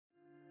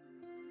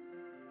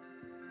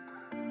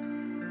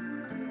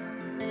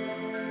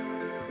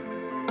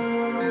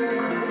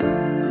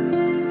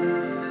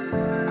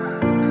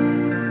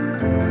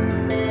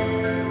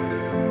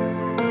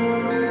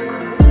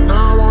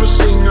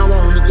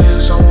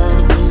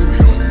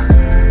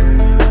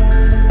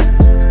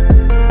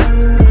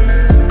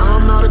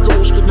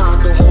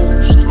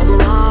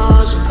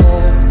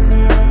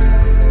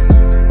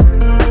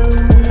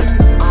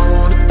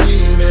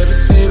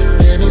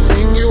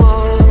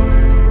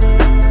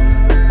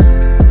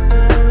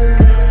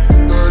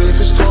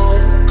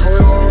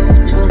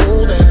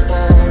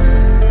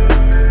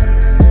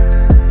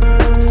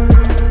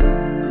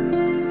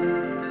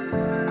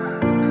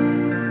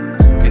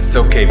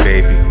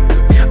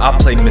I'll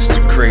play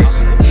Mr.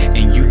 Crazy,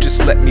 and you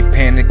just let me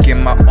panic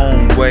in my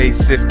own way,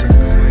 sifting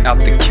out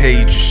the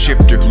cage, a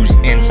shifter whose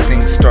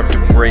instincts start to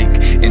break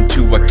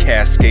into a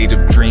cascade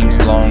of dreams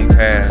long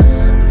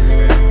past.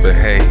 But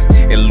hey,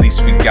 at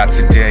least we got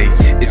today.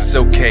 It's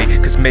okay,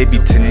 cause maybe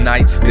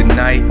tonight's the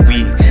night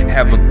we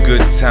have a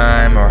good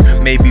time, or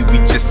maybe we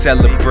just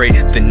celebrate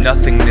the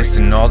nothingness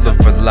in all of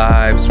our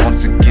lives.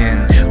 Once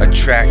again,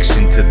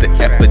 attraction to the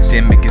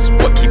epidemic is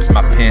what keeps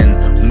my pen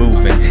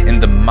moving in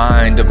the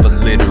mind of a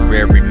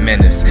literary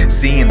menace.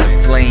 Seeing the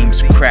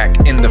flames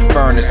crack in the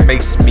furnace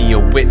makes me a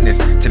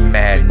witness to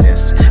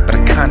madness, but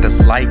I kinda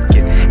like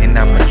it, and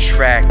I'm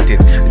attracted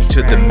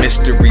to the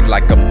mystery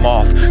like a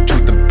moth to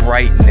the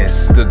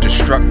brightness. The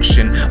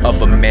destruction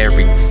of a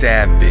married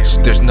savage,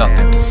 there's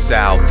nothing to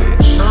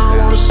salvage. I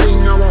wanna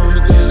sing, I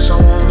wanna dance, I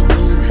wanna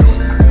move.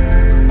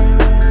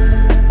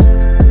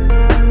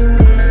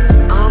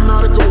 I'm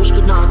not a ghost,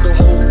 but not the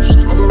host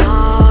of a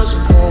rise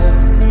and fall.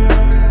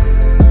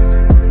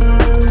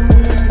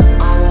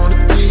 I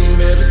wanna be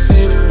in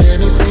everything and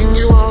anything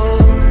you are.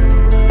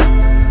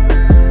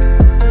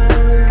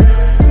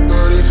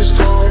 But if it's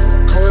tall,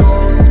 call it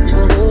off, we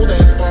won't go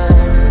that far.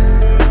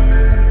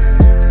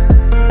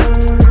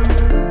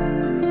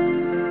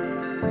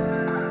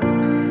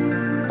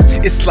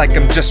 It's like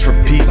I'm just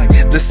repeating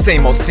the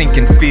same old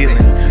sinking feeling.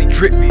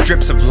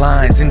 Drips of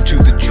lines into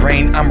the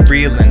drain, I'm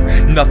reeling.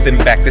 Nothing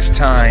back this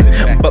time,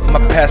 but my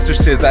pastor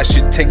says I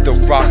should take the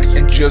rock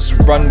and just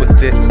run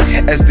with it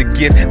as the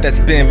gift that's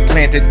been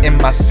planted in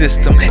my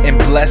system, and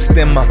blessed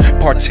them, a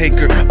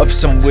partaker of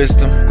some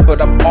wisdom.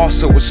 But I'm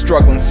also a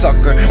struggling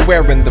sucker,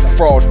 wearing the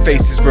fraud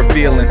faces,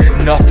 revealing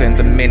nothing.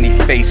 The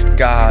many-faced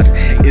God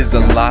is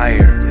a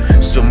liar,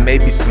 so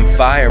maybe some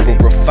fire will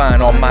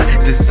refine all my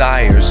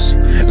desires.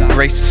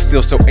 Grace is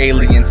still so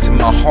alien to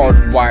my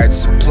hardwired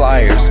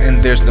suppliers, and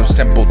there's no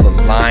simple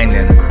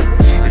aligning.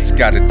 It's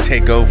gotta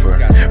take over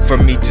for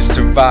me to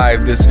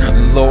survive this,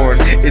 Lord.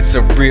 It's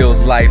a real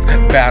life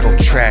battle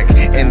track,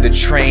 and the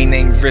train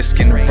ain't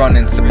risking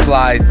running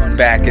supplies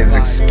back as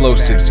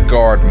explosives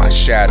guard my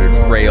shattered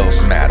rails.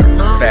 Matter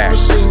of fact,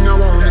 I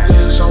wanna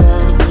dance, I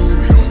wanna move.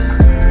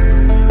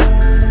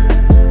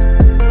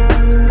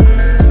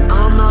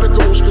 I'm not a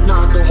ghost, but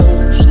not the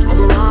host of a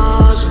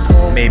rise and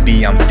fall.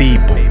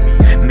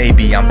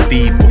 maybe I'm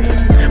feeble,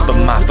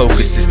 but my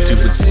focus is to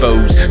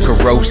expose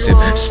corrosive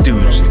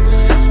stooges.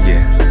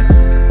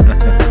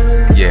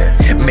 Yeah,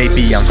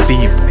 maybe I'm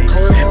feeble,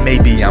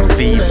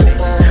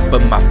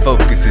 but my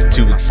focus is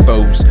to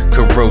expose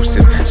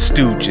corrosive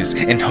stooges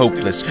and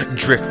hopeless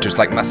drifters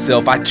like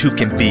myself. I too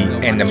can be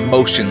an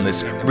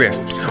emotionless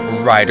rift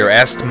rider.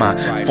 Ask my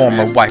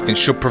former wife and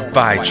she'll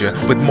provide you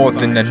with more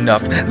than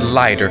enough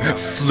lighter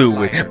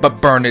fluid,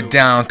 but burn it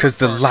down cause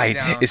the light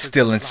is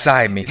still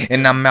inside me,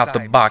 and I'm out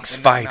the box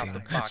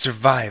fighting,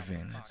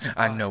 surviving.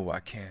 I know I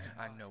can.